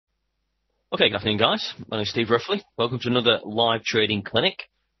Okay, good afternoon, guys. My name is Steve Ruffley. Welcome to another live trading clinic.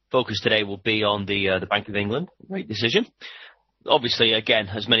 Focus today will be on the Bank of England rate decision. Obviously, again,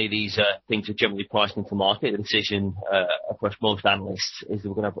 as many of these things are generally priced into the market, the decision across most analysts is that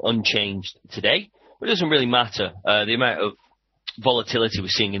we're going to have unchanged today. But it doesn't really matter. The amount of volatility we're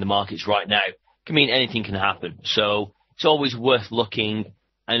seeing in the markets right now can mean anything can happen. So it's always worth looking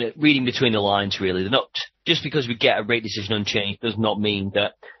and reading between the lines, really. They're not, just because we get a rate decision unchanged does not mean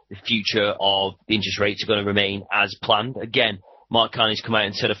that the future of the interest rates are going to remain as planned. Again, Mark Carney's come out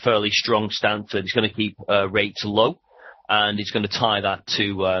and said a fairly strong stance that he's going to keep rates low, and he's going to tie that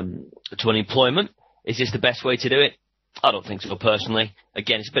to unemployment. Is this the best way to do it? I don't think so, personally.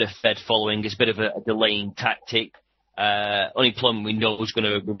 Again, it's a bit of Fed following. It's a bit of a delaying tactic. Unemployment, we know, is going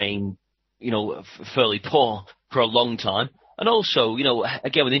to remain, fairly poor for a long time. And also,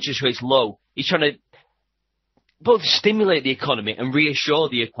 again, with interest rates low, he's trying to both stimulate the economy and reassure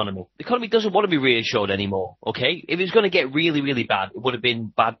the economy. The economy doesn't want to be reassured anymore, okay? If it was going to get really, really bad, it would have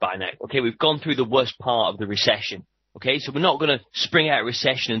been bad by now, okay? We've gone through the worst part of the recession, okay? So we're not going to spring out of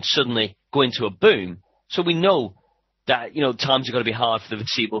recession and suddenly go into a boom. So we know that, times are going to be hard for the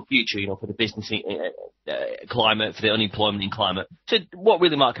foreseeable future, for the business climate, for the unemployment climate. So what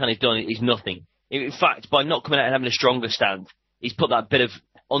really Mark Carney's done is nothing. In fact, by not coming out and having a stronger stand, he's put that bit of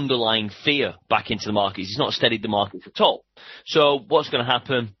underlying fear back into the markets. He's not steadied the markets at all. So what's going to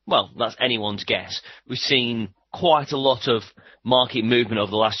happen? Well, that's anyone's guess. We've seen quite a lot of market movement over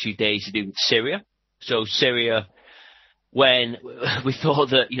the last few days to do with Syria. So Syria, when we thought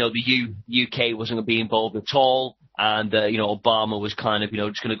that, the UK wasn't going to be involved at all, and, Obama was kind of,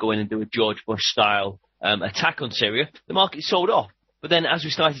 just going to go in and do a George Bush style attack on Syria, the market sold off. But then as we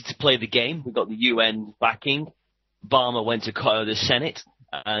started to play the game, we got the UN backing. Obama went to the Senate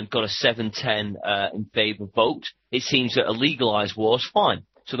and got a 7-10 in favour vote. It seems that a legalised war is fine.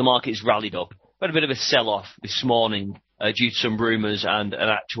 So the market's rallied up. We had a bit of a sell-off this morning due to some rumours and an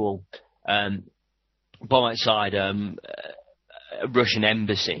actual bomb outside a Russian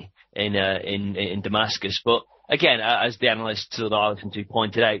embassy in Damascus. But again, as the analysts that I listened to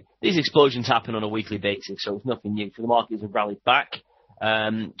pointed out, these explosions happen on a weekly basis, so it's nothing new. So the markets have rallied back.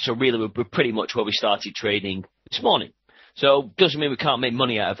 So really, we're pretty much where we started trading this morning. So doesn't mean we can't make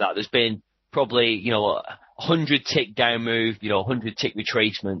money out of that. There's been probably, 100 tick down move, 100 tick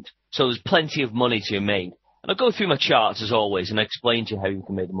retracement. So there's plenty of money to be made. And I'll go through my charts as always and explain to you how you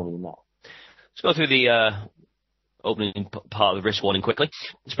can make the money in that. Let's go through the opening part of the risk warning quickly.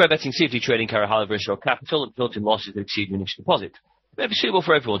 Spread betting, CFD trading carry high risk or capital and resulting losses that exceed your initial deposit. It may be suitable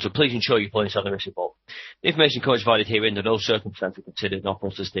for everyone, so please ensure you fully understand the risk involved. The information provided herein under no circumstances considered an offer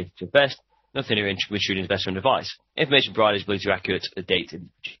or solicitation to invest. Nothing here is investment advice. Information provided is believed to be accurate at the date it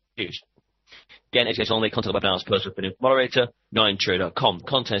is produced. Again, education only, content of webinars, personal opinion moderator, nointrader.com.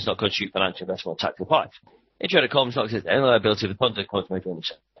 Contents not constitute financial investment or tax advice. Intrader.com is not considered any liability of the content made during the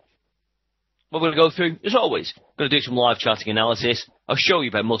session. What we're going to go through, as always, going to do some live charting analysis. I'll show you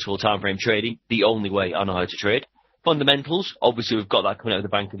about multiple time frame trading, the only way I know how to trade. Fundamentals, obviously we've got that coming out of the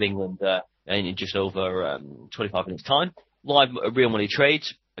Bank of England in just over 25 minutes time. Live real money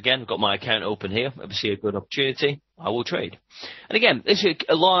trades. Again, I've got my account open here. If I see a good opportunity, I will trade. And again, this is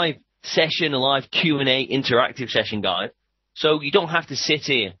a live session, a live Q&A interactive session, guys. So you don't have to sit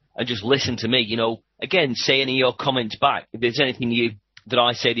here and just listen to me. Again, say any of your comments back. If there's anything that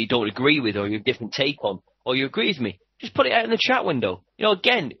I say that you don't agree with or you have a different take on or you agree with me, just put it out in the chat window.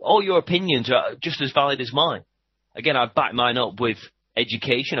 Again, all your opinions are just as valid as mine. Again, I back mine up with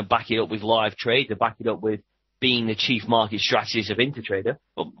education. I back it up with live trade. I back it up with being the chief market strategist of Intertrader.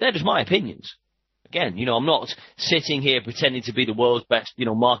 Well, they're just my opinions. Again, I'm not sitting here pretending to be the world's best,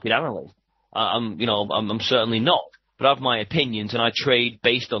 market analyst. I'm certainly not. But I have my opinions and I trade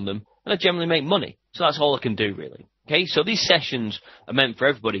based on them and I generally make money. So that's all I can do, really. Okay, so these sessions are meant for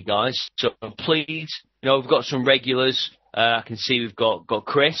everybody, guys. So please, we've got some regulars. I can see we've got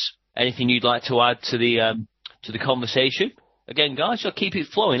Chris. Anything you'd like to add to the conversation? Again, guys, I'll keep it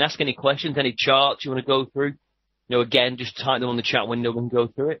flowing. Ask any questions, any charts you want to go through. Again, just type them on the chat window and go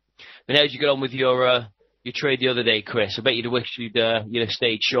through it. And how did you get on with your trade the other day, Chris? I bet you'd wish you'd have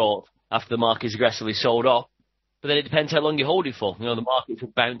stayed short after the market's aggressively sold off. But then it depends how long you hold it for. The markets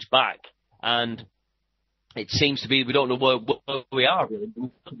have bounced back. And it seems to be we don't know where we are, really.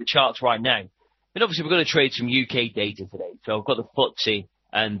 Look at the charts right now. And obviously, we're going to trade some UK data today. So I've got the FTSE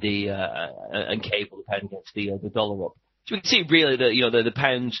and the and cable, the pound against the dollar up. So we can see really that the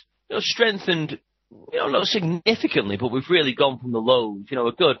pound's strengthened, not significantly, but we've really gone from the lows,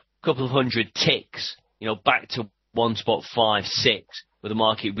 a good couple of hundred ticks, back to 1.56, where the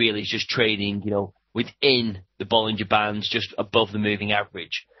market really is just trading, within the Bollinger Bands, just above the moving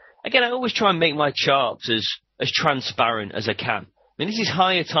average. again, I always try and make my charts as transparent as I can. I mean, this is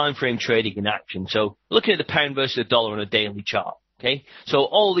higher time frame trading in action. So looking at the pound versus the dollar on a daily chart. Okay, so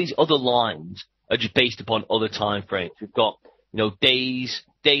all these other lines are just based upon other time frames. We've got, days,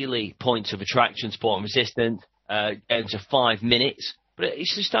 daily points of attraction, support and resistance, down to 5 minutes. But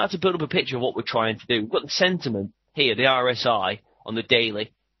it's to start to build up a picture of what we're trying to do. We've got the sentiment here, the RSI on the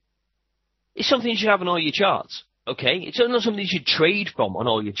daily. It's something you should have on all your charts. Okay, it's not something you should trade from on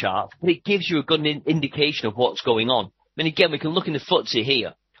all your charts, but it gives you a good indication of what's going on. Then again, we can look in the FTSE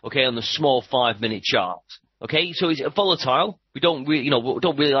here, okay, on the small 5-minute charts. Okay, so it's volatile. We don't really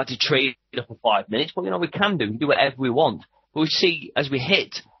like to trade up for 5 minutes, but we can do. We can do whatever we want. But we see as we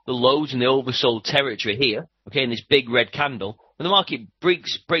hit the lows in the oversold territory here, okay, in this big red candle, when the market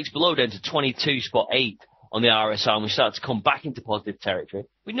breaks below down to 22.8 on the RSI and we start to come back into positive territory,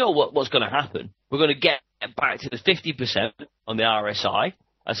 we know what's going to happen. We're going to get back to the 50% on the RSI,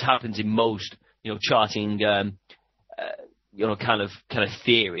 as happens in most, charting, kind of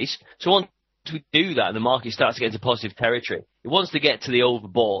theories. So once we do that and the market starts to get into positive territory, it wants to get to the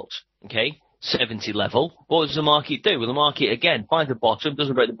overbought, okay, 70 level. What does the market do? Well, the market, again, finds a bottom,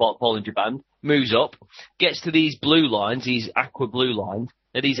 doesn't break the Bollinger Band, moves up, gets to these blue lines, these aqua blue lines,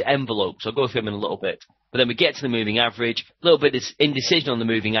 they're these envelopes. I'll go through them in a little bit. But then we get to the moving average, a little bit of indecision on the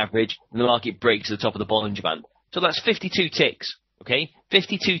moving average, and the market breaks to the top of the Bollinger Band. So that's 52 ticks, okay?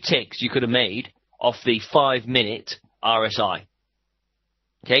 52 ticks you could have made off the 5-minute RSI.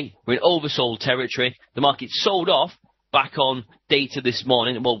 Okay? We're in oversold territory. The market sold off back on data this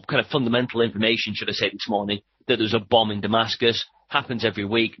morning, well, kind of fundamental information, should I say, this morning, that there's a bomb in Damascus. Happens every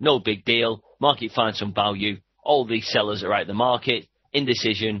week, no big deal. Market finds some value. All these sellers are out of the market.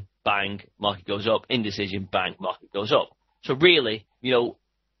 Indecision, bang, market goes up. Indecision, bang, market goes up. So really, we're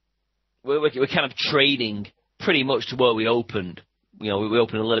kind of trading pretty much to where we opened. We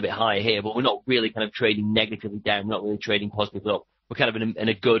opened a little bit higher here, but we're not really kind of trading negatively down. We're not really trading positively up. We're kind of in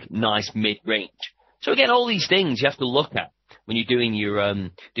a good, nice mid-range. So again, all these things you have to look at when you're doing your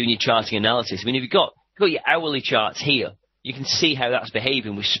charting analysis. I mean, if you've got your hourly charts here, you can see how that's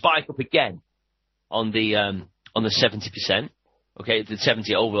behaving. We spike up again on the 70%. Okay, the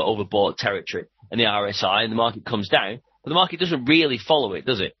 70 overbought territory and the RSI, and the market comes down, but the market doesn't really follow it,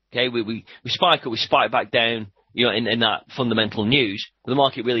 does it? Okay, we spike up, we spike back down, in that fundamental news, but the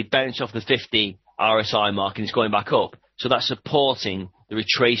market really bounced off the 50 RSI mark and it's going back up. So that's supporting the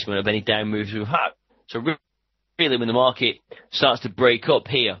retracement of any down moves we've had. So really, when the market starts to break up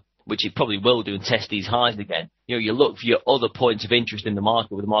here, which it probably will do and test these highs again, you look for your other points of interest in the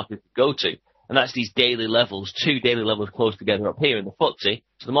market where the market could go to. And that's these daily levels, 2 daily levels close together up here in the FTSE.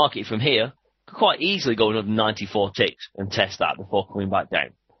 So the market from here could quite easily go another 94 ticks and test that before coming back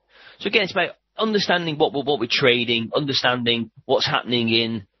down. So again, it's about understanding what we're trading, understanding what's happening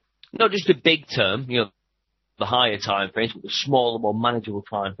in not just the big term, the higher time frames, but the smaller, more manageable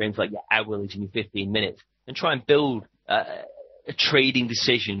time frames like your hourlies and your 15 minutes, and try and build a trading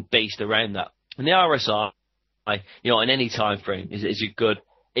decision based around that. And the RSI, in any time frame is a good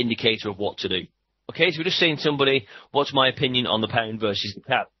indicator of what to do. Okay, so we're just saying to somebody, what's my opinion on the pound versus the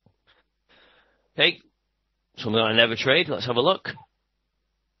CAD? Okay, something I never trade. Let's have a look.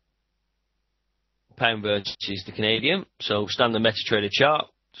 Pound versus the Canadian. So standard MetaTrader chart.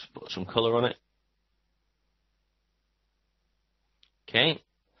 Just put some colour on it. Okay,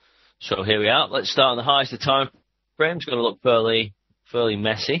 so here we are. Let's start on the highest of time frames. It's going to look fairly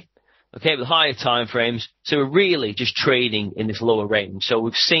messy. Okay, with higher time frames, so we're really just trading in this lower range. So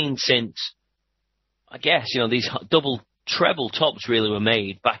we've seen since, I guess, these double, treble tops really were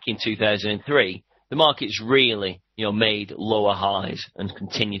made back in 2003. The market's really, made lower highs and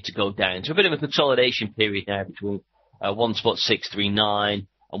continued to go down. So a bit of a consolidation period now between 1.639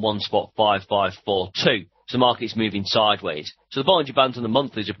 and 1.5542. So the market's moving sideways. So the Bollinger Bands and the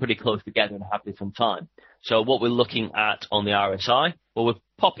monthlies are pretty close together and have been some time. So what we're looking at on the RSI, well, we're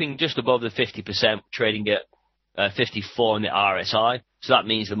popping just above the 50%, trading at 54 on the RSI. So that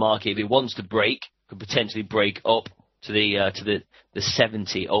means the market, if it wants to break, could potentially break up to the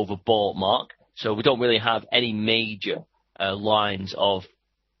 70 overbought mark. So we don't really have any major lines of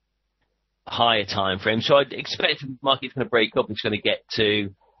higher time frame. So I'd expect the market's going to break up. It's going to get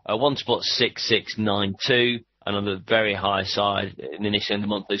to 1.6692, and on the very high side, initially in the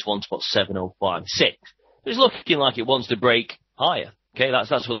monthly, is 1.7056. It's looking like it wants to break higher. Okay,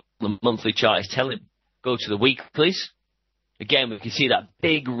 that's what the monthly chart is telling me. Go to the weeklies. Again, we can see that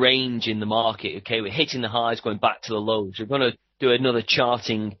big range in the market. Okay, we're hitting the highs, going back to the lows. We're going to do another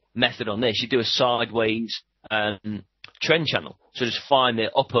charting method on this. You do a sideways trend channel. So just find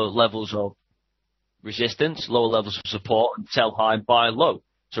the upper levels of resistance, lower levels of support, and sell high and buy low.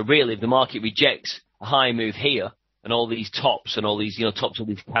 So really, if the market rejects a high move here and all these tops and all these, tops of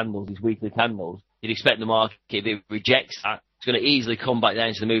these candles, these weekly candles, you'd expect the market, if it rejects that, it's going to easily come back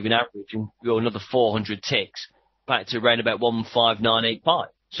down to the moving average and go another 400 ticks back to around about 15985.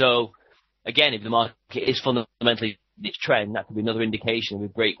 So again, if the market is fundamentally this trend, that could be another indication we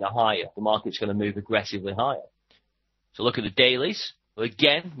break the higher. The market's going to move aggressively higher. So look at the dailies. Well,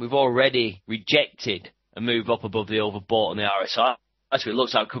 again, we've already rejected a move up above the overbought on the RSI. That's what it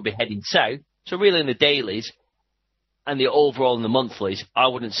looks like it could be heading south. So really in the dailies and the overall in the monthlies, I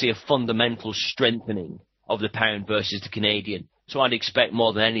wouldn't see a fundamental strengthening of the pound versus the Canadian. So I'd expect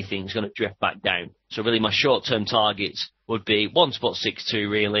more than anything it's going to drift back down. So really my short-term targets would be 1.62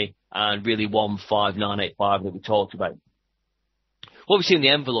 really, and really 15985 that we talked about. What we see in the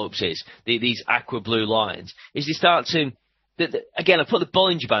envelopes is these aqua blue lines is they start to, again, I put the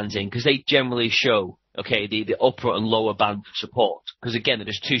Bollinger Bands in because they generally show, okay, the upper and lower band of support. Because again, they're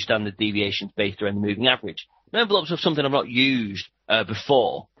just two standard deviations based around the moving average. The envelopes are something I've not used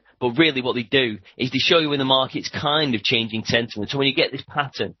before, but really what they do is they show you when the market's kind of changing sentiment. So when you get this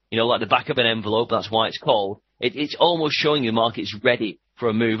pattern, like the back of an envelope, that's why it's called, it's almost showing you the market's ready for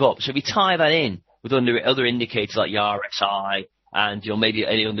a move up. So if you tie that in with other indicators like your RSI and maybe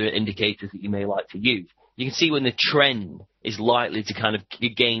any other indicators that you may like to use, you can see when the trend is likely to kind of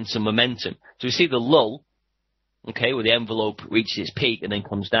gain some momentum. So we see the lull, okay, where the envelope reaches its peak and then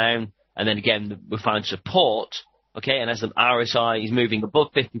comes down, and then again we find support, okay, and as the RSI is moving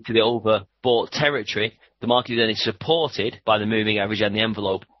above 50 to the overbought territory, the market then is supported by the moving average and the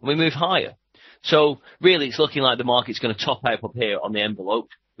envelope, and we move higher. So really it's looking like the market's going to top out up here on the envelope.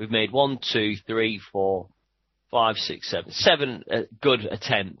 We've made 1, 2, 3, 4, 5, 6, 7 good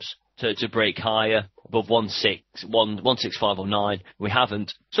attempts to break higher above 16509. We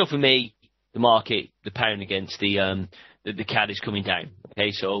haven't. So for me, the market, the pound against the CAD is coming down.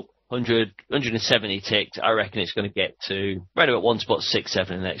 Okay, so 170 ticks. I reckon it's going to get to right about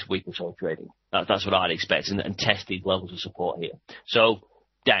 1.67 in the next week or so of trading. That's what I'd expect, and test these levels of support here. So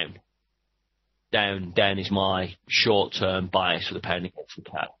down is my short-term bias for the pound against the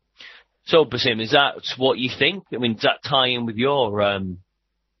CAD. So Basim, is that what you think? I mean, does that tie in with your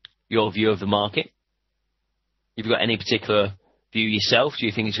view of the market? Have you got any particular view yourself? Do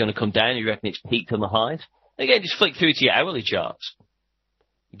you think it's going to come down? Do you reckon it's peaked on the highs? Again, just flick through to your hourly charts.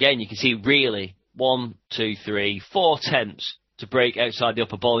 Again, you can see really 1, 2, 3, 4 attempts to break outside the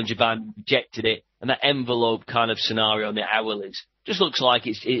upper Bollinger Band, rejected it, and that envelope kind of scenario on the hourlies just looks like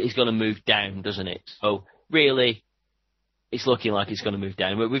it's going to move down, doesn't it? So really, it's looking like it's going to move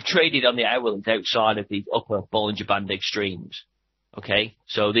down. We've traded on the hourlies outside of the upper Bollinger Band extremes. Okay,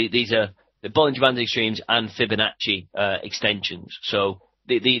 so these are the Bollinger Band extremes and Fibonacci extensions. So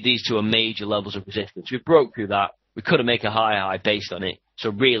these two are major levels of resistance. We broke through that. We couldn't make a high based on it.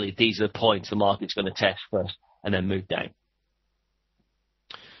 So really, these are the points the market's going to test first and then move down.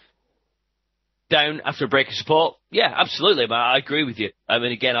 Down after a break of support? Yeah, absolutely. But I agree with you. I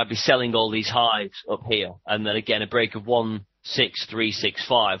mean, again, I'd be selling all these highs up here. And then again, a break of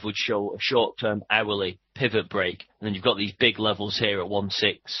 16365 would show a short-term hourly pivot break. And then you've got these big levels here at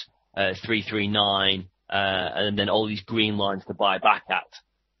 16339, and then all these green lines to buy back at,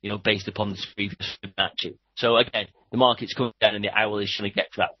 based upon the previous Fibonacci. So again, the market's coming down and the hourly is trying to get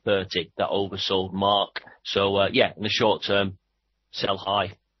to that 30, that oversold mark. So yeah, in the short term, sell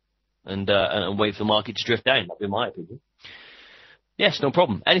high and wait for the market to drift down. That'd be my opinion. Yes, no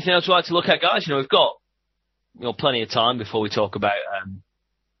problem. Anything else you'd like to look at, guys? We've got plenty of time before we talk about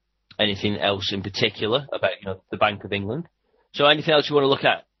anything else in particular about the Bank of England. So anything else you want to look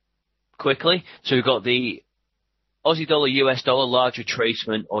at quickly? So we've got the Aussie dollar, US dollar, large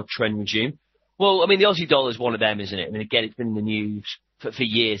retracement or trend resume. Well, I mean, the Aussie dollar is one of them, isn't it? I mean, again, it's been in the news for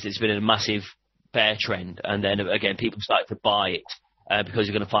years. It's been in a massive bear trend. And then, again, people started to buy it because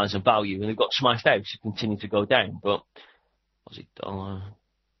they're going to find some value. And they've got smashed out to continue to go down. But Aussie dollar.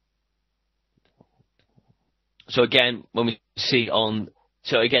 So, again, when we see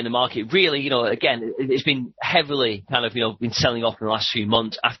the market really, again, it's been heavily kind of, been selling off in the last few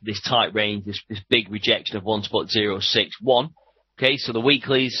months after this tight range, this big rejection of 1.061. Okay, so the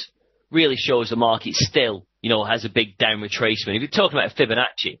weeklies really shows the market still, has a big down retracement. If you're talking about a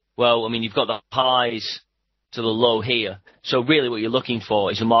Fibonacci, well, I mean, you've got the highs to the low here. So really what you're looking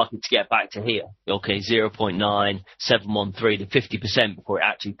for is the market to get back to here. Okay, 0.9713 to 50% before it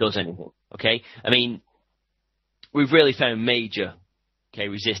actually does anything. Okay, I mean, we've really found major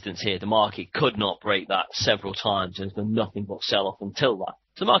resistance here. The market could not break that several times, and there's done nothing but sell off until that.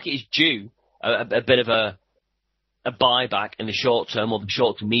 So the market is due a bit of a buyback in the short term or the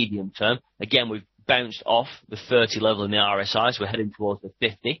short to medium term. Again, we've bounced off the 30 level in the RSI, so we're heading towards the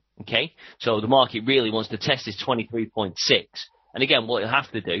 50, okay? So the market really wants to test this 23.6. And again, what you'll have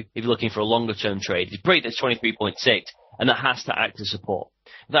to do, if you're looking for a longer-term trade, is break this 23.6, and that has to act as support.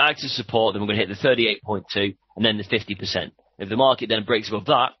 If that acts as support, then we're going to hit the 38.2, and then the 50%. If the market then breaks above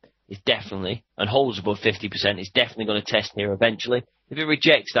that, it's definitely, and holds above 50%, it's definitely going to test here eventually. If it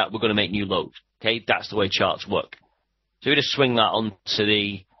rejects that, we're going to make new lows, okay? That's the way charts work. So we just swing that onto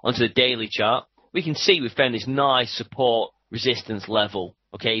the daily chart. We can see we've found this nice support resistance level,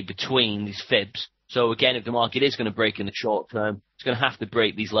 okay, between these fibs. So again, if the market is going to break in the short term, it's going to have to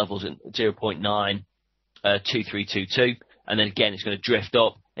break these levels at 0.92322, and then again, it's going to drift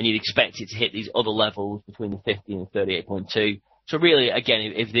up, and you'd expect it to hit these other levels between the 50 and 38.2. So really,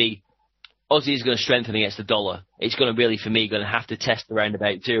 again, if the Aussie is going to strengthen against the dollar, it's going to really, for me, going to have to test around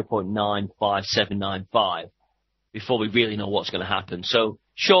about 0.95795 before we really know what's going to happen. So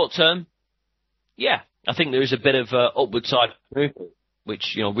short term, yeah, I think there is a bit of upward side movement,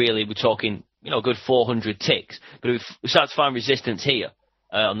 which, really we're talking, a good 400 ticks. But if we start to find resistance here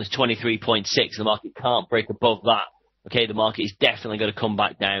on this 23.6, the market can't break above that. Okay, the market is definitely going to come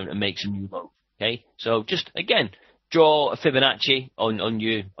back down and make some new lows. Okay, so just again, draw a Fibonacci on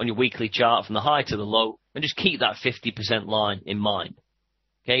your weekly chart from the high to the low, and just keep that 50% line in mind.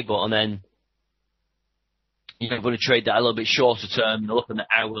 Okay, and then you're going to trade that a little bit shorter term. Look at the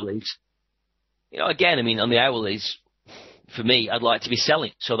hourlies. Again, on the hourlies, for me, I'd like to be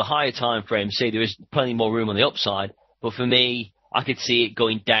selling. So the higher time frame, see, there is plenty more room on the upside, but for me, I could see it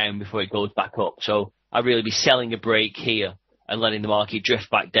going down before it goes back up. So I'd really be selling a break here and letting the market drift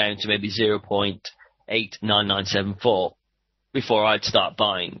back down to maybe 0.89974 before I'd start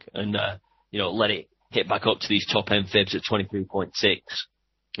buying and, let it hit back up to these top end fibs at 23.6,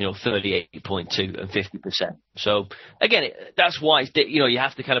 38.2 and 50%. So again, that's why it's, you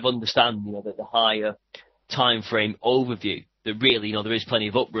have to kind of understand, that the higher time frame overview, that really, there is plenty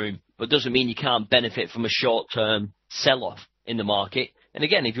of up room, but doesn't mean you can't benefit from a short term sell off in the market. And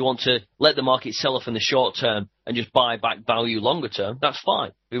again, if you want to let the market sell off in the short term and just buy back value longer term, that's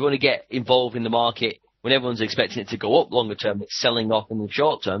fine. We want to get involved in the market when everyone's expecting it to go up longer term, it's selling off in the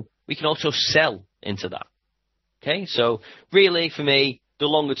short term. We can also sell into that. Okay, so really for me, the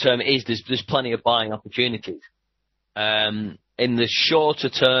longer term is there's plenty of buying opportunities. In the shorter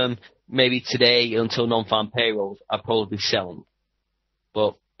term, maybe today until non-farm payrolls, I'd probably be selling.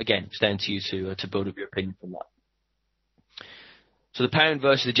 But again, it's down to you to build up your opinion from that. So the pound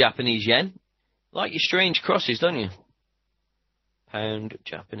versus the Japanese yen. Like your strange crosses, don't you? Pound,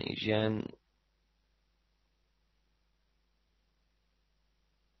 Japanese yen.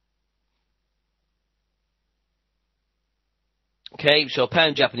 Okay, so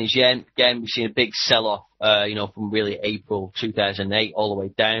pound, Japanese yen. Again, we've seen a big sell-off, from really April 2008 all the way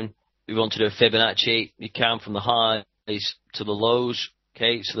down. We want to do a Fibonacci. You count from the highs to the lows.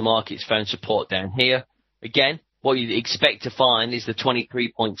 Okay, so the market's found support down here. Again, what you'd expect to find is the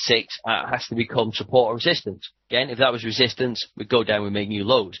 23.6 has to become support or resistance. Again, if that was resistance, we'd go down, we'd make new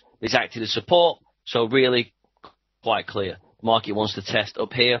lows. It's acted as support, so really quite clear. The market wants to test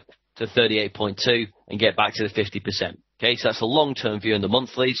up here to 38.2 and get back to the 50%. Okay, so that's a long-term view in the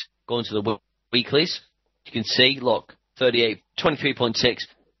monthlies. Going to the weeklies, you can see, look, 23.6,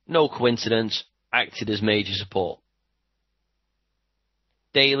 no coincidence, acted as major support.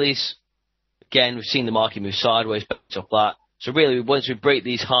 Dailies, again, we've seen the market move sideways, back off that. So really, once we break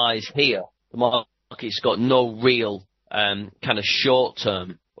these highs here, the market's got no real kind of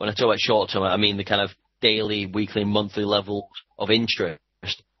short-term. When I talk about short-term, I mean the kind of daily, weekly, monthly levels of interest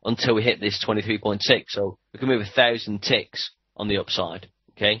until we hit this 23.6. So we can move 1,000 ticks on the upside,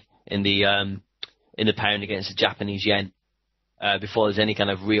 okay, in the pound against the Japanese yen before there's any kind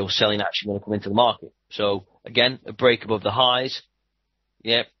of real selling action going to come into the market. So again, a break above the highs.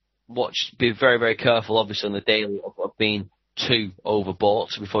 Yeah, be very, very careful, obviously, on the daily of being too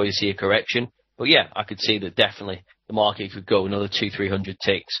overbought before you see a correction. But yeah, I could see that definitely the market could go another 200-300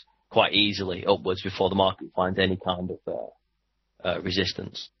 ticks quite easily upwards before the market finds any kind of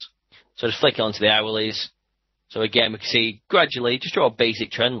resistance. So just flick onto the hourlies. So again, we can see gradually, just draw a basic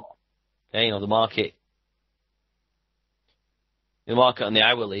trend line. Okay, the market on the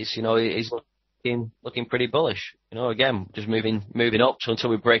hourlies, is looking pretty bullish. Again, just moving up. So until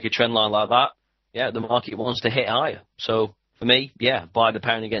we break a trend line like that, yeah, the market wants to hit higher. So for me, yeah, buy the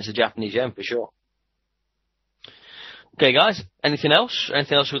pound against the Japanese yen for sure. Okay, guys, anything else?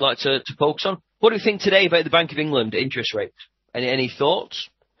 Anything else we'd like to focus on? What do we think today about the Bank of England interest rates? Any thoughts?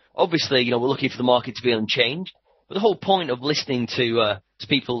 Obviously, we're looking for the market to be unchanged. But the whole point of listening to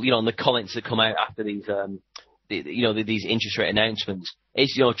people, in the comments that come out after these, these interest rate announcements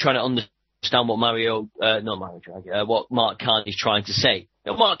is, trying to understand what what Mark Carney's trying to say.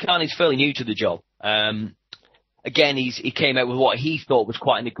 Mark Carney's fairly new to the job. Again, he came out with what he thought was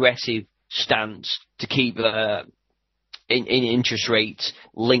quite an aggressive stance to keep in interest rates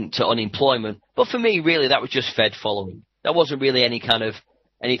linked to unemployment. But for me, really, that was just Fed following. That wasn't really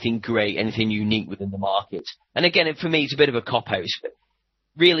anything great, anything unique within the market. And again, for me, it's a bit of a cop-out.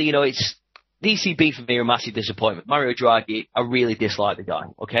 Really, it's the ECB for me are a massive disappointment. Mario Draghi, I really dislike the guy.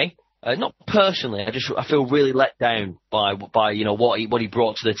 Okay, not personally. I feel really let down by what he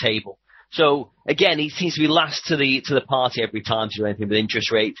brought to the table. So again, he seems to be last to the party every time to do anything with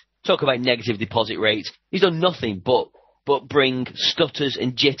interest rates. Talk about negative deposit rates. He's done nothing but bring stutters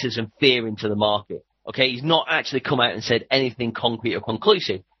and jitters and fear into the market. Okay, he's not actually come out and said anything concrete or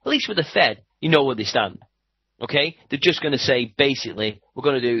conclusive. At least with the Fed, you know where they stand. Okay, they're just going to say basically we're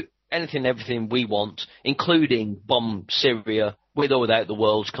going to do anything and everything we want, including bomb Syria with or without the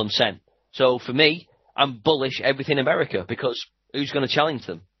world's consent. So for me, I'm bullish everything America because who's going to challenge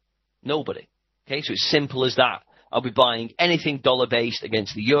them? Nobody. Okay, so it's simple as that. I'll be buying anything dollar-based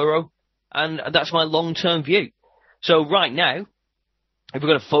against the euro, and that's my long-term view. So right now, if we're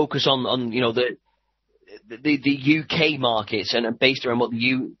going to focus on the UK markets and based around what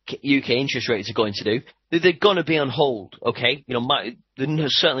the UK interest rates are going to do, they're going to be on hold. Okay, they're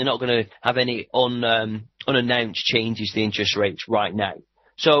certainly not going to have any unannounced changes to the interest rates right now.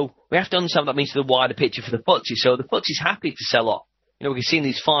 So we have to understand what that means to the wider picture for the FTSE. So the FTSE's happy to sell off. We've seen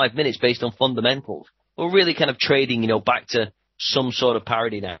these 5 minutes based on fundamentals. We're really kind of trading, back to some sort of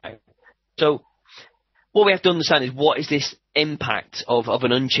parity now. So what we have to understand is what is this impact of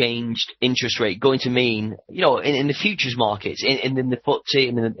an unchanged interest rate going to mean, in the futures markets, in the FTSE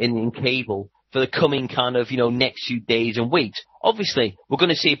and in cable for the coming kind of, next few days and weeks. Obviously, we're going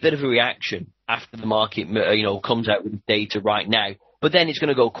to see a bit of a reaction after the market, comes out with data right now. But then it's going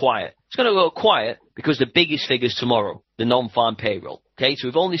to go quiet. It's going to go quiet because the biggest figures tomorrow, the non-farm payroll. Okay, so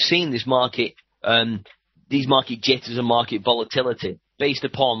we've only seen this market, these market jitters and market volatility based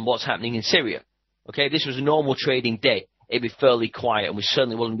upon what's happening in Syria. Okay, if this was a normal trading day, it'd be fairly quiet, and we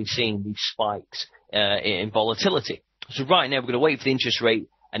certainly wouldn't be seeing these spikes in volatility. So right now we're going to wait for the interest rate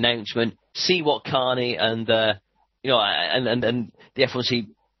announcement, see what Carney and the FOMC,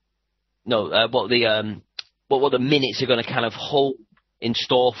 what the minutes are going to kind of hold in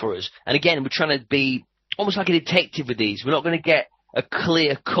store for us. And again, we're trying to be almost like a detective with these. We're not going to get a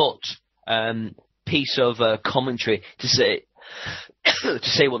clear-cut piece of commentary to say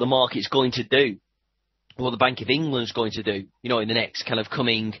what the market's going to do, what the Bank of England's going to do, in the next kind of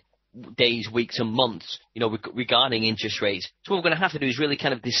coming days, weeks and months, regarding interest rates. So what we're going to have to do is really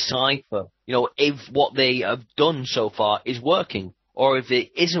kind of decipher, if what they have done so far is working, or if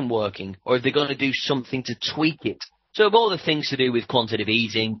it isn't working, or if they're going to do something to tweak it. So it'll be all the things to do with quantitative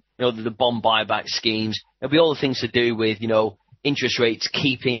easing, the bond buyback schemes. It'll be all the things to do with, interest rates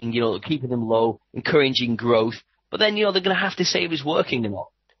keeping them low, encouraging growth. But then, they're going to have to say if it's working or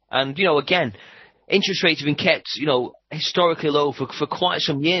not. And, again, interest rates have been kept, historically low for quite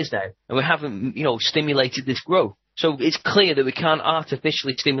some years now. And we haven't, stimulated this growth. So it's clear that we can't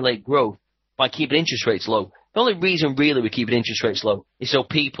artificially stimulate growth by keeping interest rates low. The only reason really we're keeping interest rates low is so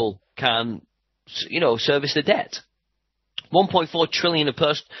people can, service the debt. 1.4 trillion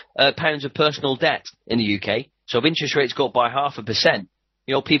pounds of personal debt in the UK. So if interest rates go up by 0.5%,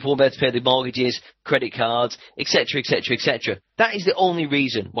 people will be able to pay their mortgages, credit cards, etc., etc., etc. That is the only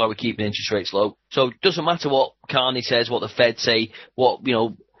reason why we're keeping interest rates low. So it doesn't matter what Carney says, what the Fed say, what,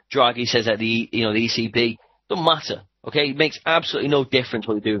 Draghi says at the ECB. Doesn't matter. Okay, it makes absolutely no difference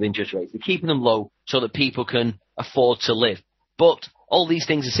what they do with interest rates. They're keeping them low so that people can afford to live. But all these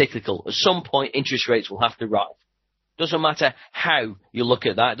things are cyclical. At some point, interest rates will have to rise. Doesn't matter how you look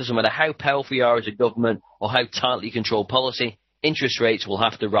at that. Doesn't matter how powerful you are as a government or how tightly you control policy. Interest rates will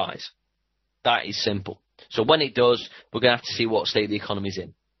have to rise. That is simple. So when it does, we're going to have to see what state the economy's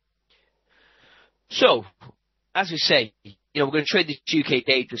in. So, as we say, we're going to trade this UK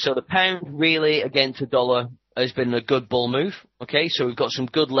data. So the pound really against the dollar has been a good bull move. Okay, so we've got some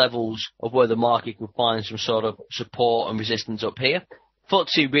good levels of where the market can find some sort of support and resistance up here.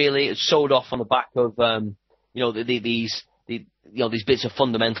 FTSE really has sold off on the back of these bits of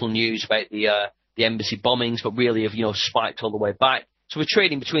fundamental news about the embassy bombings, but really have spiked all the way back. So we're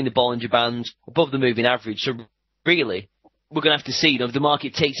trading between the Bollinger Bands, above the moving average. So really, we're going to have to see, if the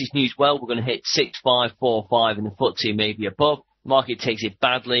market takes this news well, we're going to hit 6545 in the FTSE, maybe above. The market takes it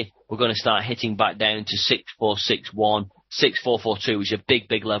badly, we're going to start hitting back down to 6461, 6442, which is a big,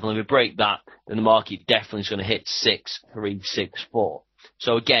 big level. And if we break that, then the market definitely is going to hit 6364.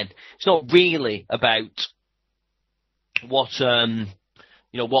 So again, it's not really about what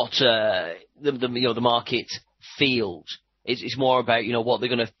what the market feels. It's more about what they're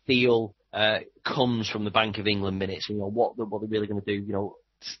going to feel comes from the Bank of England minutes. What they're really going to do.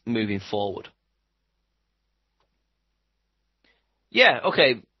 Moving forward. Yeah.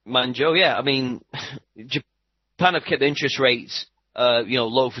 Okay, Manjo. Yeah. I mean, Japan have kept the interest rates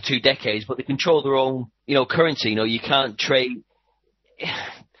low for 2 decades, but they control their own currency. You can't trade.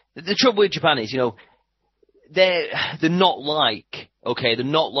 The trouble with Japan is they're not like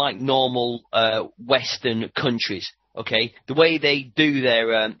normal Western countries. Okay, the way they do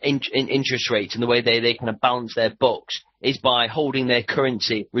their interest rates and the way they kind of balance their books is by holding their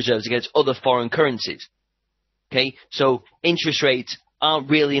currency reserves against other foreign currencies. Okay, so interest rates aren't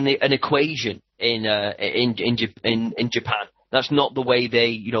really an equation in Japan. That's not the way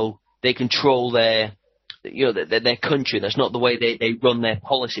they control their country. That's not the way they run their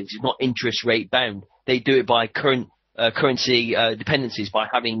policies. It's not interest rate bound. They do it by currency dependencies, by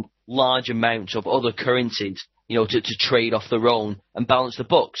having large amounts of other currencies, to trade off their own and balance the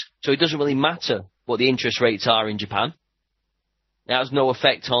books. So it doesn't really matter what the interest rates are in Japan. It has no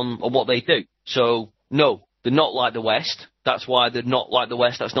effect on what they do. So no, they're not like the West. That's why they're not like the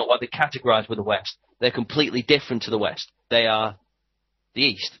West. That's not why they're categorized with the West. They're completely different to the West. They are the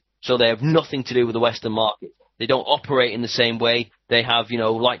East. So they have nothing to do with the Western market. They don't operate in the same way. They have,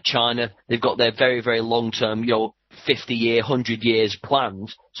 like China, they've got their very, very long-term, 50-year, 100 years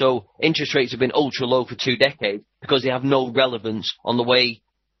plans. So interest rates have been ultra low for 2 decades because they have no relevance on the way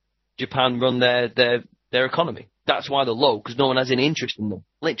Japan run their economy. That's why they're low, because no one has any interest in them,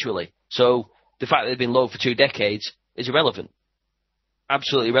 literally. So the fact that they've been low for 2 decades is irrelevant.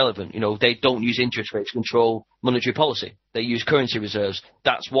 Absolutely irrelevant. They don't use interest rates to control monetary policy. They use currency reserves.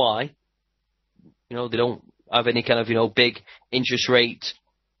 That's why, they don't have any kind of, big interest rate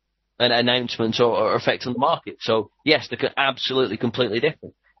announcements or effect on the market. So yes, they're absolutely completely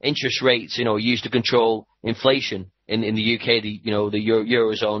different. Interest rates, are used to control inflation in the UK, the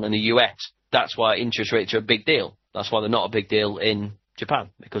Eurozone and the US. That's why interest rates are a big deal. That's why they're not a big deal in Japan,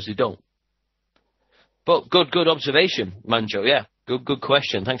 because they don't. But good observation, Manjo. Yeah, good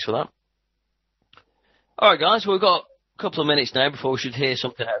question. Thanks for that. All right, guys, we've got a couple of minutes now before we should hear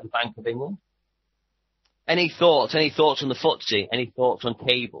something out of the Bank of England. Any thoughts? Any thoughts on the FTSE? Any thoughts on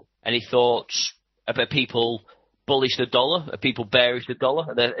cable? Any thoughts about people bullish the dollar? Are people bearish the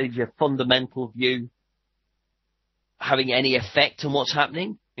dollar? Is your fundamental view having any effect on what's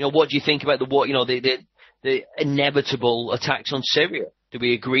happening? What do you think about the war? The inevitable attacks on Syria. Do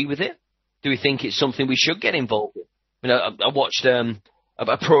we agree with it? Do we think it's something we should get involved in? I watched a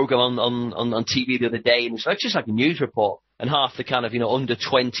program on TV the other day, and it's just like a news report, and half the kind of under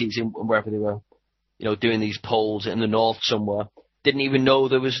 20s in wherever they were, doing these polls in the north somewhere, didn't even know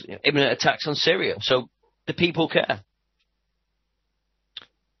there was imminent attacks on Syria. So the people care.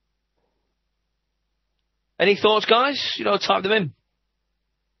 Any thoughts, guys? Type them in.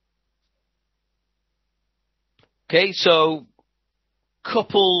 Okay, so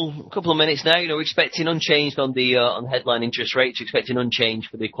couple of minutes now. We're expecting unchanged on the headline interest rates. Expecting unchanged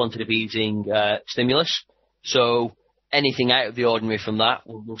for the quantitative easing stimulus. So anything out of the ordinary from that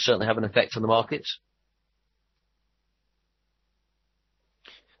will certainly have an effect on the markets.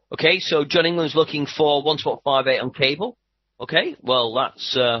 Okay, so John England's looking for 1.58 on cable. Okay, well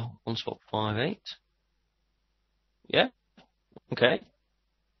that's 1.58. Yeah. Okay.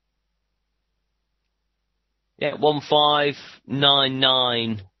 Yeah,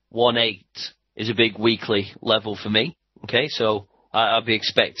 159918 is a big weekly level for me. Okay, so I'll be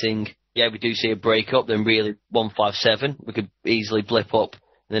expecting, we do see a break up, then really 157. We could easily blip up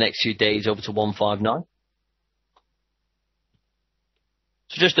in the next few days over to 159.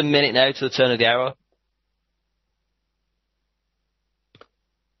 So just a minute now to the turn of the hour.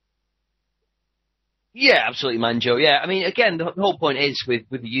 Yeah, absolutely, Manjo. Yeah, I mean, again, the whole point is with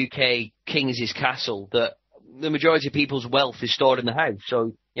the UK, king is his castle, that the majority of people's wealth is stored in the house.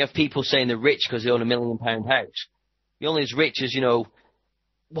 So you have people saying they're rich because they own £1 million house. You're only as rich as,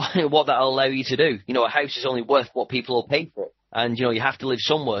 what that'll allow you to do. A house is only worth what people will pay for it. And, you have to live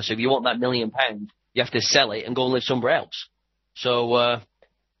somewhere. So if you want that £1 million, you have to sell it and go and live somewhere else. So, I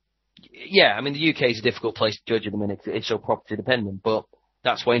mean, the UK is a difficult place to judge at the minute. It's so property dependent, but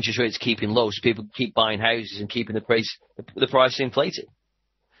that's why interest rates are keeping low, so people keep buying houses and keeping the price inflated.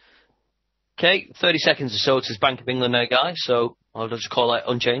 Okay, 30 seconds or so to Bank of England now, guys, so I'll just call it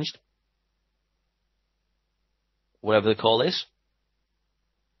unchanged. Whatever the call is.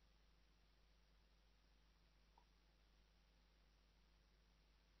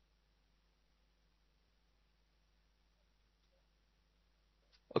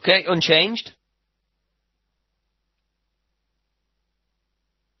 Okay, unchanged.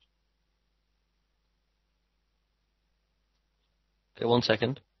 1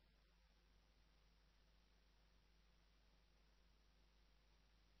 second.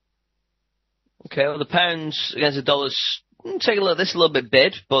 Okay, well, the pounds against the dollar's take a look. This is a little bit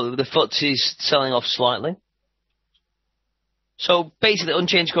bid, but the FTSE's selling off slightly. So basically,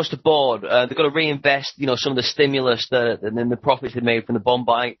 unchanged across the board. They've got to reinvest, some of the stimulus and then the profits they made from the bond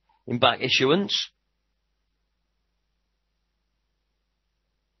buy in back issuance.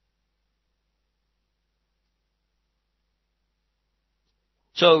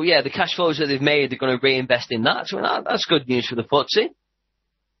 So yeah, the cash flows that they've made, they're going to reinvest in that. So that's good news for the FTSE.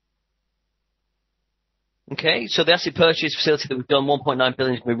 Okay, so the asset purchase facility that we've done, 1.9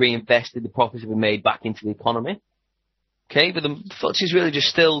 billion, is going to be reinvested. The profits have been made back into the economy. Okay, but the FTSE is really just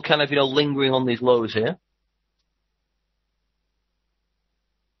still kind of, lingering on these lows here.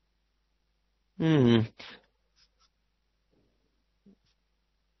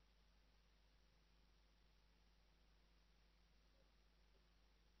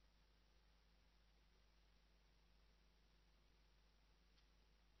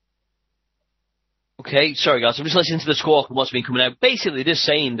 Okay, sorry guys, I'm just listening to the squawk and what's been coming out. Basically, they're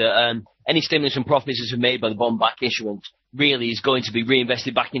saying that any stimulus and profits that's been made by the bond back issuance really is going to be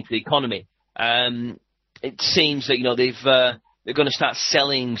reinvested back into the economy. It seems that they're going to start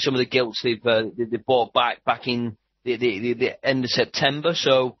selling some of the gilts they've bought back in the end of September.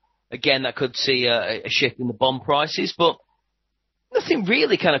 So again, that could see a shift in the bond prices, but nothing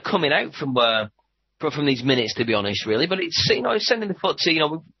really kind of coming out from these minutes, to be honest, really. But it's it's sending the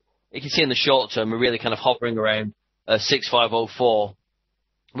FTSE. You can see in the short term, we're really kind of hovering around 6504,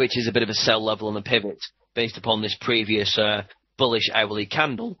 which is a bit of a sell level on the pivot based upon this previous bullish hourly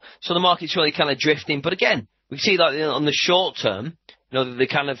candle. So the market's really kind of drifting. But again, we see that on the short term,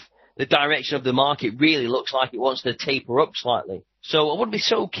 the direction of the market really looks like it wants to taper up slightly. So I wouldn't be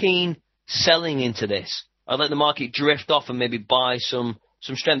so keen selling into this. I'd let the market drift off and maybe buy some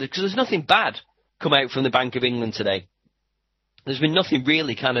strength, because there's nothing bad come out from the Bank of England today. There's been nothing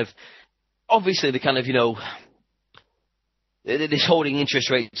really obviously the this holding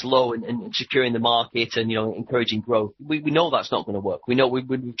interest rates low and securing the market and, encouraging growth. We know that's not going to work. We know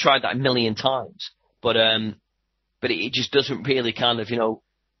we've tried that a million times, but it just doesn't really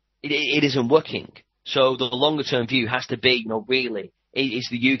it isn't working. So the longer term view has to be, really, is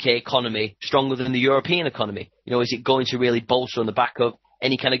the UK economy stronger than the European economy? Is it going to really bolster on the back of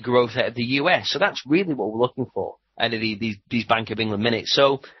any kind of growth out of the US? So that's really what we're looking for out of these Bank of England minutes.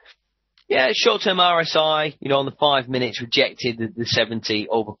 So, yeah, short-term RSI, on the 5 minutes rejected the 70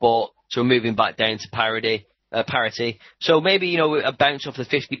 overbought. So we're moving back down to parity. So maybe, a bounce off the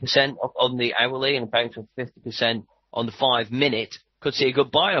 50% on the hourly and a bounce off 50% on the 5 minute could see a good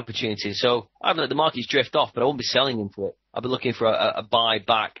buy opportunity. So I'd let the markets drift off, but I won't be selling into it. I'll be looking for a buy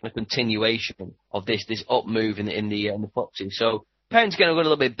back and a continuation of this up move in the FTSE. So pound's getting a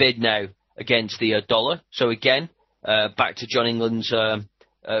little bit bid now against the dollar. So again, back to John England's quote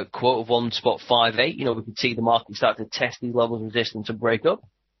of 1.58. We can see the market start to test these levels of resistance and break up.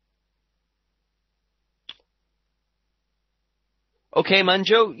 Okay,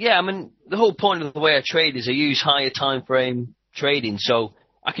 Manjo. Yeah, the whole point of the way I trade is I use higher time frame trading. So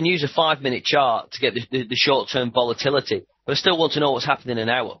I can use a 5 minute chart to get the short term volatility, but I still want to know what's happening in an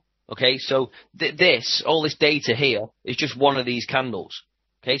hour. Okay, so all this data here is just one of these candles.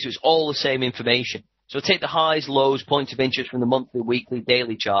 Okay, so it's all the same information. So take the highs, lows, points of interest from the monthly, weekly,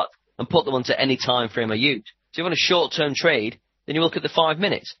 daily chart and put them onto any time frame I use. So if you want a short-term trade, then you look at the 5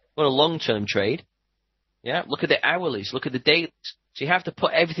 minutes. If you want a long-term trade, look at the hourlies, look at the dailies. So you have to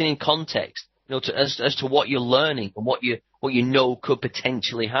put everything in context, as to what you're learning and what you know could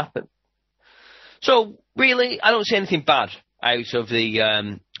potentially happen. So really, I don't see anything bad out of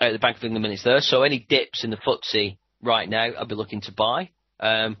the Bank of England minutes there. So any dips in the FTSE right now, I'll be looking to buy.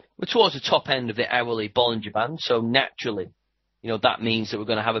 We're towards the top end of the hourly Bollinger Band, so naturally, that means that we're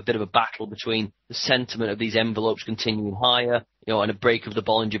going to have a bit of a battle between the sentiment of these envelopes continuing higher, and a break of the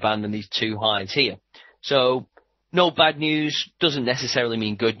Bollinger Band and these two highs here. So no bad news doesn't necessarily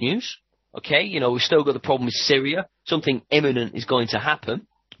mean good news. Okay, we've still got the problem with Syria. Something imminent is going to happen,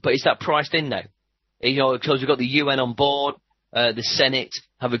 but is that priced in now? Because we've got the UN on board, the Senate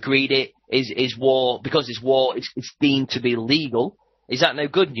have agreed it. Is war, because it's war, it's deemed to be legal. Is that now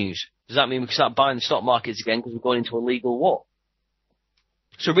good news? Does that mean we can start buying the stock markets again because we're going into a legal war?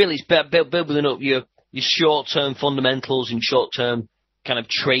 So really, it's building up your short-term fundamentals and short-term kind of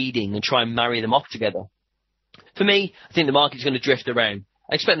trading and try and marry them off together. For me, I think the market's going to drift around.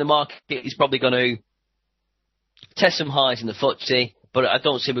 I expect the market is probably going to test some highs in the FTSE, but I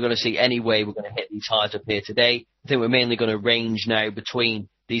don't see we're going to see any way we're going to hit these highs up here today. I think we're mainly going to range now between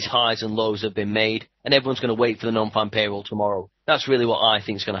these highs and lows that have been made, and everyone's going to wait for the non-farm payroll tomorrow. That's really what I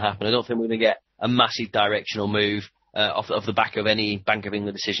think is going to happen. I don't think we're going to get a massive directional move off the back of any Bank of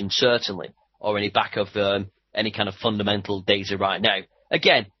England decision, certainly, or any back of any kind of fundamental data right now.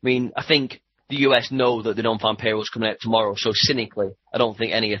 Again, I mean, I think the US know that the non-farm payroll is coming out tomorrow, so cynically, I don't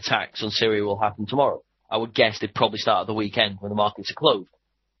think any attacks on Syria will happen tomorrow. I would guess they'd probably start at the weekend when the markets are closed.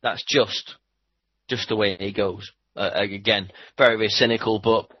 That's just the way it goes. Again, very, very cynical,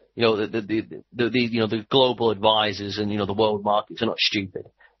 but the global advisors and the world markets are not stupid.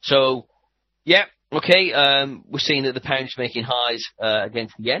 So, yeah, okay. We're seeing that the pound's making highs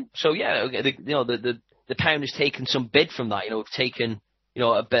against the yen. So yeah, the pound has taken some bid from that. Taken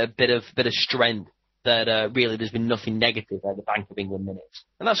a bit of strength that really there's been nothing negative at the Bank of England minutes,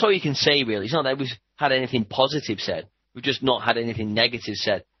 and that's all you can say really. It's not that we've had anything positive said. We've just not had anything negative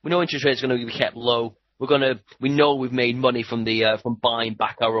said. We know interest rates are going to be kept low. We know we've made money from buying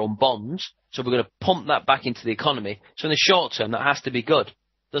back our own bonds, so we're going to pump that back into the economy. So in the short term, that has to be good,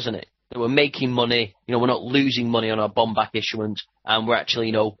 doesn't it? That we're making money, we're not losing money on our bond back issuance, and we're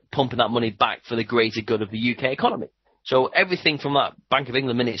actually, pumping that money back for the greater good of the UK economy. So everything from that Bank of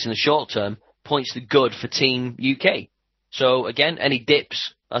England minutes in the short term points to good for Team UK. So again, any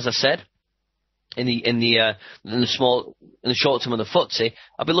dips, as I said, in the short term of the FTSE,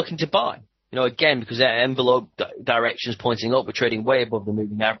 I'll be looking to buy. Again, because that envelope direction is pointing up, we're trading way above the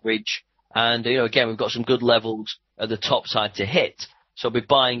moving average. And, again, we've got some good levels at the top side to hit. So I'll be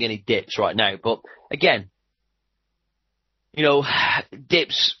buying any dips right now. But, again,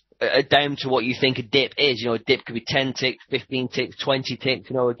 dips are down to what you think a dip is. A dip could be 10 ticks, 15 ticks, 20 ticks.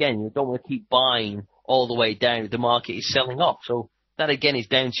 Again, you don't want to keep buying all the way down if the market is selling off. So that, again, is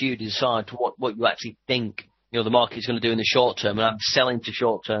down to you to decide what you actually think, the market's going to do in the short term. And I'm selling to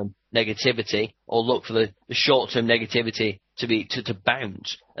short-term negativity, or look for the short-term negativity to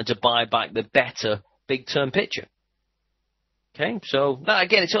bounce and to buy back the better big-term picture. Okay, so that,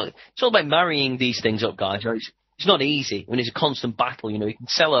 again, it's all about marrying these things up, guys. It's not easy. I mean, it's a constant battle. You can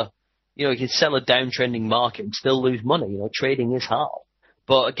sell a downtrending market and still lose money. Trading is hard.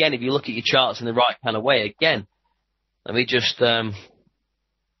 But again, if you look at your charts in the right kind of way, again, let me just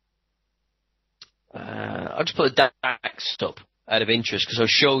I'll just put a DAX up out of interest, because I'll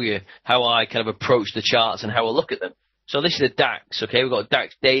show you how I kind of approach the charts and how I look at them. So this is the DAX, okay? We've got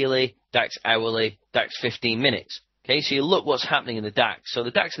DAX daily, DAX hourly, DAX 15 minutes. Okay, so you look what's happening in the DAX. So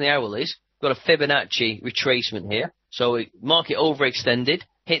the DAX and the hourlies, got a Fibonacci retracement here. So market overextended,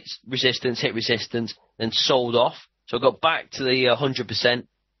 hit resistance, then sold off. So got back to the 100%,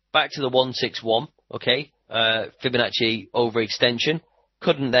 back to the 161, okay? Fibonacci overextension.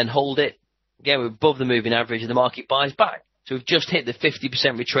 Couldn't then hold it. Again, we're above the moving average and the market buys back. So we've just hit the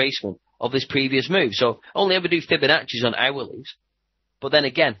 50% retracement of this previous move. So I only ever do Fibonacci's on hourlies. But then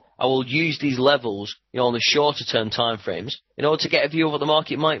again, I will use these levels, on the shorter term time frames in order to get a view of what the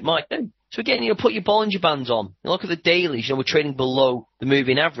market might do. So again, put your Bollinger Bands on. Look at the dailies. We're trading below the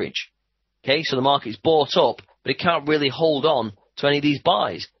moving average. Okay, so the market's bought up, but it can't really hold on to any of these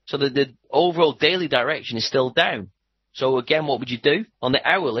buys. So the overall daily direction is still down. So again, what would you do? On the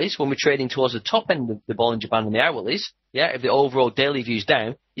hourlies, when we're trading towards the top end of the Bollinger Band on the hourlies, if the overall daily view's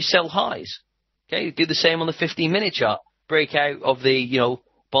down, you sell highs. Okay, you do the same on the 15-minute chart. Break out of the,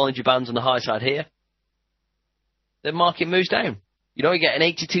 Bollinger Bands on the high side here. The market moves down. You get an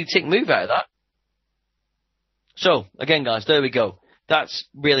 82-tick move out of that. So, again, guys, there we go. That's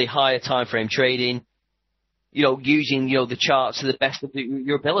really higher time frame trading. Using, the charts to the best of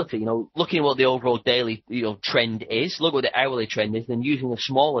your ability, looking at what the overall daily, trend is, look what the hourly trend is, then using a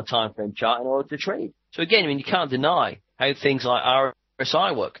smaller time frame chart in order to trade. So again, you can't deny how things like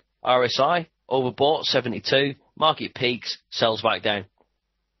RSI work. RSI, overbought, 72, market peaks, sells back down.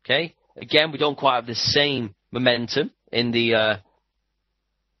 Okay? Again, we don't quite have the same momentum in the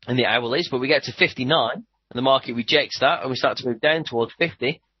hourlies, but we get to 59, and the market rejects that, and we start to move down towards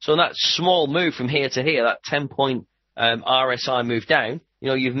 50. So that small move from here to here, that 10-point RSI move down,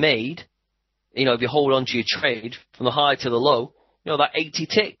 you've made, if you hold on to your trade from the high to the low, that 80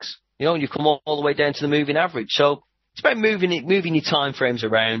 ticks, and you've come all the way down to the moving average. So it's about moving your time frames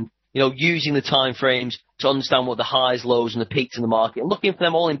around, using the time frames to understand what the highs, lows, and the peaks in the market, and looking for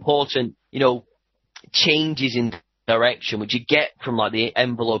them all important, changes in direction, which you get from like the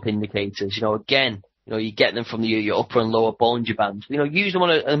envelope indicators. Again, you get them from your upper and lower Bollinger Bands. Use them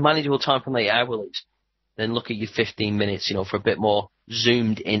on a manageable time from the hourlies. Then look at your 15 minutes, for a bit more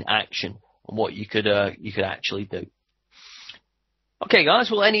zoomed in action on what you could actually do. Okay, guys.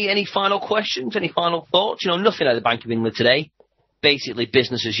 Well, any final questions? Any final thoughts? Nothing out of the Bank of England today. Basically,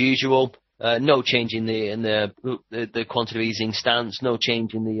 business as usual. No change in the quantitative easing stance. No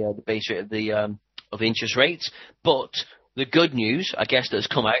change in the base rate of interest rates. But the good news, I guess, that's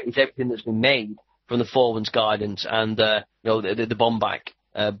come out is everything that's been made from the forwards guidance and the bond back,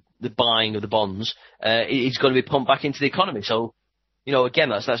 the buying of the bonds, is going to be pumped back into the economy. So, again,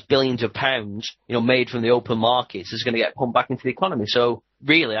 that's billions of pounds, made from the open markets is going to get pumped back into the economy. So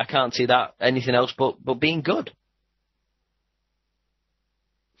really, I can't see that anything else but being good.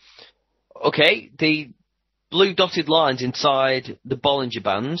 Okay, the blue dotted lines inside the Bollinger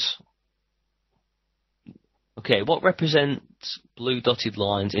Bands. Okay, what represents blue dotted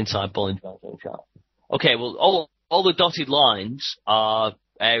lines inside Bollinger Bands? Okay, well, all the dotted lines are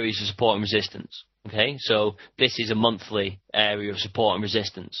areas of support and resistance. Okay, so this is a monthly area of support and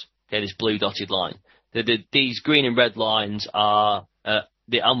resistance. Okay, this blue dotted line. These green and red lines are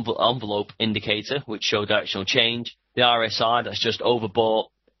the envelope indicator, which show directional change. The RSI, that's just overbought,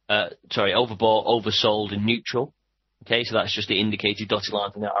 oversold, and neutral. Okay, so that's just the indicated dotted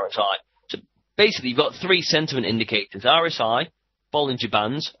line from the RSI. So basically, you've got three sentiment indicators: RSI, Bollinger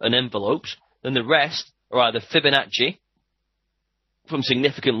Bands, and envelopes. Then the rest are either Fibonacci from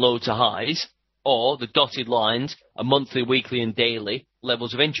significant low to highs, or the dotted lines are monthly, weekly, and daily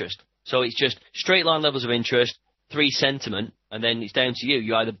levels of interest. So it's just straight line levels of interest, three sentiment, and then it's down to you.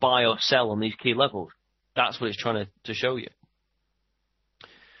 You either buy or sell on these key levels. That's what it's trying to show you.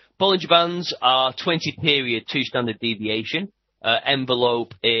 Bollinger Bands are 20 period, 2 standard deviation.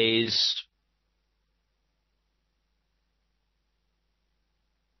 Envelope is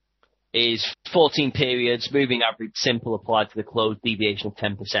 14 periods, moving average, simple, applied to the close, deviation of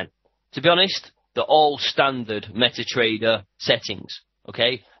 10%. To be honest, they're all standard MetaTrader settings,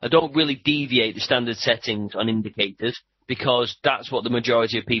 okay? I don't really deviate the standard settings on indicators because that's what the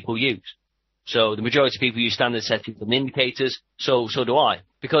majority of people use. So the majority of people use standard settings on indicators, so do I.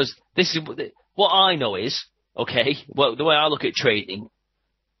 Because this is what I know is, okay, well, the way I look at trading.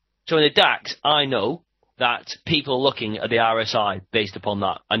 So in the DAX, I know that people are looking at the RSI based upon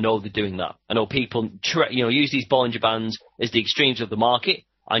that. I know they're doing that. I know people use these Bollinger Bands as the extremes of the market.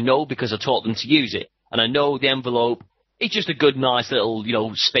 I know because I taught them to use it. And I know the envelope is just a good, nice little,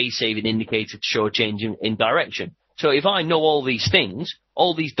 space-saving indicator to show a change in direction. So if I know all these things,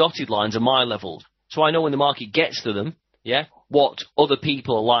 all these dotted lines are my levels. So I know when the market gets to them, what other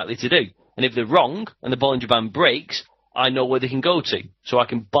people are likely to do. And if they're wrong and the Bollinger Band breaks, I know where they can go to. So I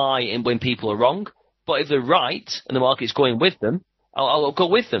can buy in when people are wrong. But if they're right and the market's going with them, I'll go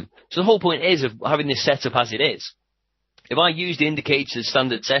with them. So the whole point is of having this setup as it is. If I use the indicators as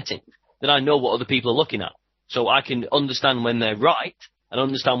standard settings, then I know what other people are looking at. So I can understand when they're right and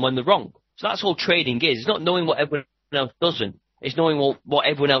understand when they're wrong. So that's all trading is. It's not knowing what everyone else doesn't. It's knowing what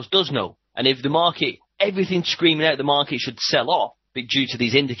everyone else does know. And if the market, everything's screaming out the market should sell off due to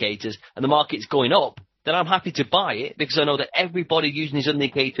these indicators and the market's going up, then I'm happy to buy it because I know that everybody using these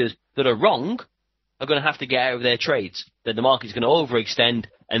indicators that are wrong are going to have to get out of their trades. Then the market's going to overextend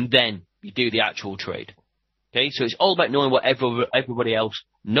and then you do the actual trade. Okay, so it's all about knowing what everybody else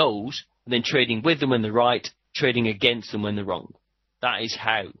knows and then trading with them when they're right, trading against them when they're wrong. That is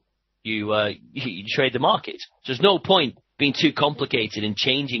how you trade the market. So there's no point being too complicated and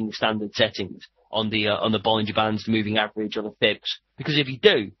changing the standard settings on the Bollinger Bands, the moving average, or the fibs. Because if you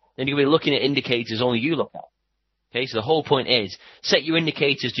do, then you'll be looking at indicators only you look at. Okay, so the whole point is set your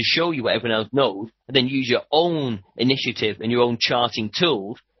indicators to show you what everyone else knows, and then use your own initiative and your own charting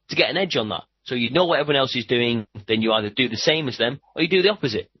tools to get an edge on that. So you know what everyone else is doing, then you either do the same as them or you do the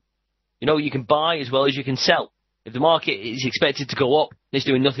opposite. You can buy as well as you can sell. If the market is expected to go up and it's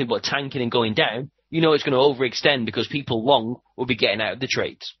doing nothing but tanking and going down, it's going to overextend because people long will be getting out of the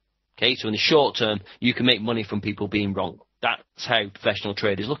trades. Okay, so in the short term, you can make money from people being wrong. That's how professional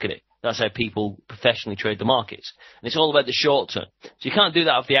traders look at it. That's how people professionally trade the markets. And it's all about the short term. So you can't do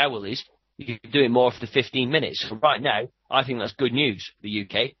that off the hourlies. You can do it more for the 15 minutes. So right now, I think that's good news for the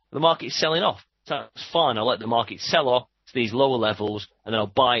UK. The market's selling off. So that's fine. I'll let the market sell off to these lower levels, and then I'll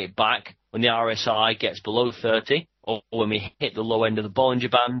buy it back when the RSI gets below 30, or when we hit the low end of the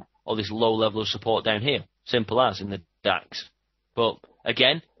Bollinger Band, or this low level of support down here. Simple as in the DAX. But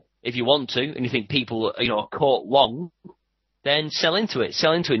again, if you want to, and you think people are caught long, then sell into it.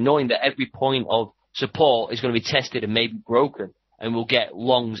 Sell into it knowing that every point of support is going to be tested and maybe broken, and we'll get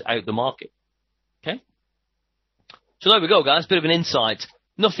longs out the market. Okay? So there we go, guys. Bit of an insight.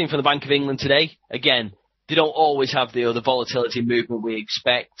 Nothing from the Bank of England today. Again, they don't always have the volatility movement we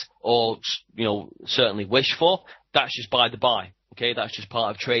expect or, certainly wish for. That's just by the by. Okay? That's just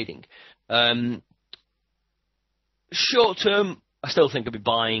part of trading. Short term, I still think I'll be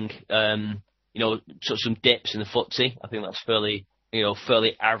buying, some dips in the FTSE. I think that's fairly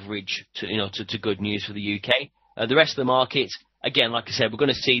average to good news for the UK. The rest of the markets, again, like I said, we're going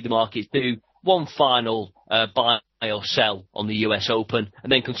to see the markets do one final buy or sell on the US Open,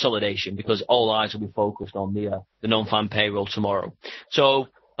 and then consolidation, because all eyes will be focused on the non-fan payroll tomorrow. So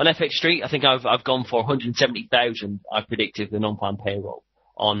on FX Street, I think I've gone for 170,000. I predicted the non-fan payroll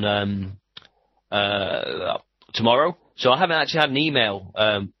on tomorrow. So I haven't actually had an email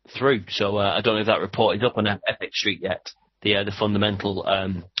through, so I don't know if that report is up on FX Street yet. The fundamental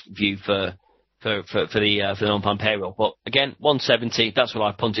view for the non-fan payroll. But again, 170, that's what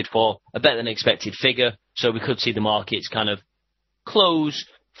I punted for. A better than expected figure. So we could see the markets kind of close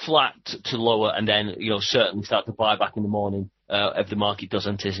flat to lower, and then, you know, certainly start to buy back in the morning if the market does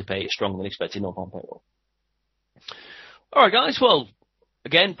anticipate a stronger than expected non-fan payroll. All right, guys. Well,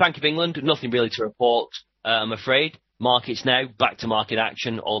 again, Bank of England, nothing really to report, I'm afraid. Markets now back to market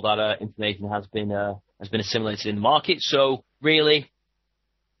action. All that information has been assimilated in the market. So really,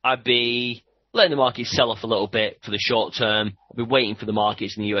 I'd be letting the market sell off a little bit for the short term. I'd be waiting for the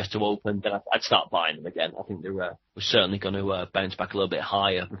markets in the US to open. Then I'd start buying them again. I think we're certainly going to bounce back a little bit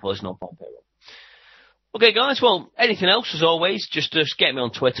higher before this non-fan payroll. Okay, guys. Well, anything else, as always, just get me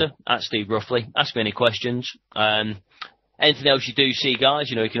on Twitter at Steve Ruffley. Ask me any questions. Anything else you do see, guys,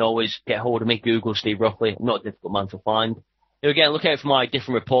 you know, you can always get hold of me. Google Steve Ruffley. I'm not a difficult man to find. You know, again, look out for my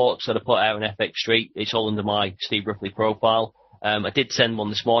different reports that I put out on FX Street. It's all under my Steve Ruffley profile. I did send one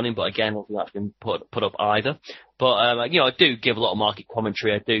this morning, but again, I don't think that's been put up either. But, you know, I do give a lot of market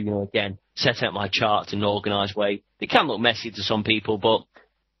commentary. I do, you know, again, set out my charts in an organised way. They can look messy to some people, but,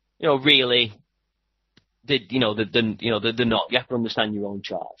 you know, really, they're not. You have to understand your own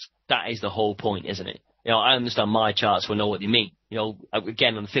charts. That is the whole point, isn't it? You know, I understand my charts, so I know what they mean. You know,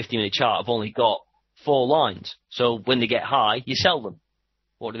 again, on the 15-minute chart, I've only got 4 lines. So when they get high, you sell them.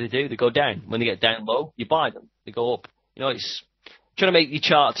 What do? They go down. When they get down low, you buy them. They go up. You know, it's trying to make your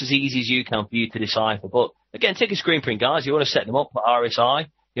charts as easy as you can for you to decipher. But again, take a screen print, guys. You want to set them up for RSI.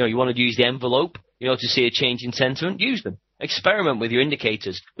 You know, you want to use the envelope, you know, to see a change in sentiment. Use them. Experiment with your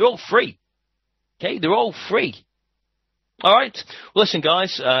indicators. They're all free. Okay? They're all free. All right. Well, listen,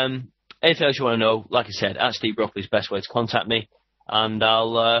 guys. Anything else you want to know, like I said, at Steve Ruffley's best way to contact me. And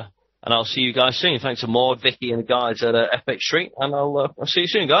I'll see you guys soon. Thanks to Maud, Vicky, and the guys at FX Street. And I'll see you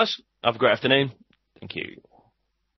soon, guys. Have a great afternoon. Thank you.